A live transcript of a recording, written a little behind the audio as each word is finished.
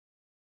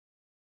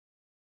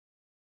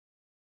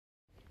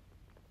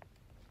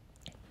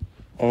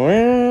I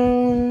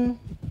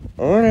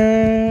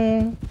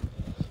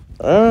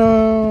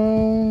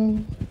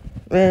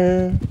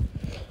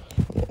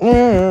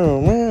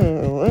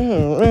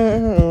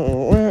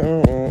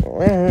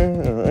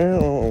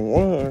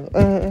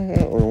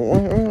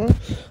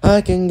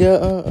can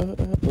go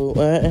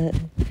away,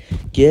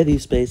 give you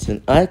space,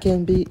 and I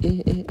can be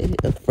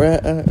a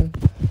friend.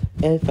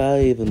 If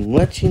I even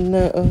let you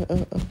know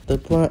the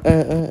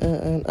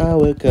plan, I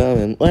will come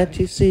and let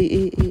you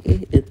see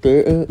it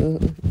through.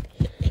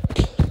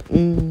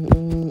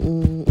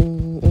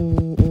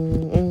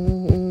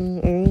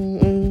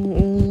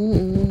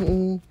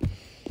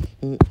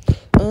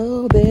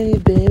 Oh,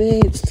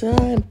 baby, it's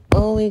time.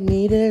 All we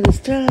needed is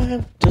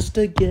time just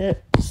to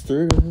get us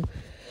through.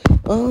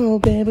 Oh,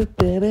 baby,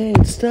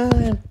 it's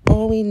time.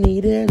 All we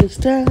needed is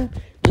time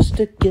just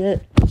to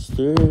get us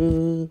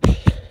through.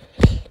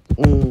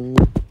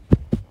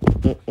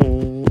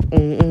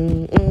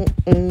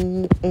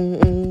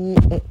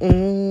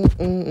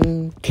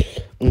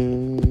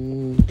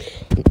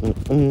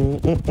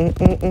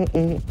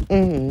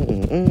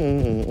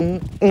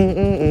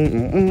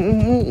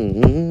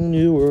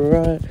 You were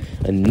right.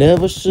 I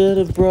never should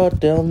have brought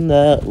down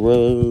that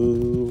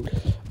road.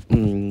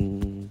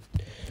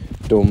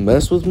 Don't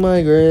mess with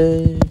my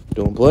grave.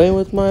 Don't play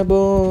with my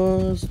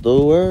boys. The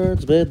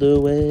words made the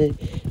way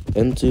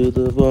into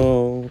the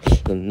vault.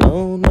 And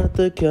no, not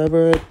the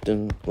cupboard.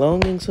 And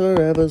longings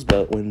forever's,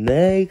 but when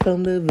they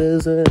come to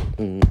visit,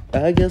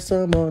 I guess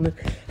I'm on a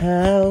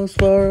house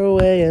far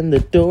away, and the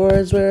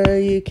door's where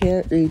you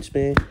can't reach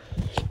me.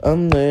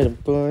 I'm waiting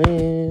for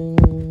you.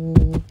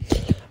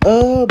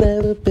 Oh,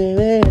 baby,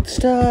 it's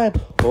time.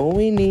 All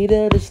we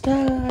needed is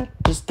time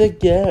just to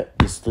get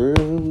us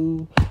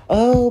through.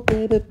 Oh,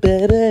 baby,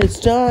 it's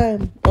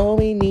time. All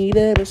we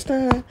needed is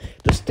time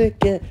just to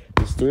get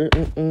us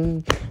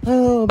through.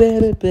 Oh,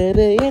 baby,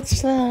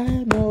 it's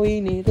time. All we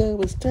needed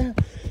was time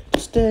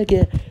just to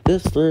get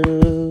this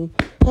through.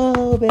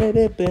 Oh,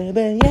 baby,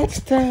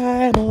 it's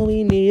time. All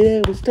we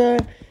needed was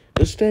time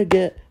just to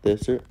get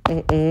this through.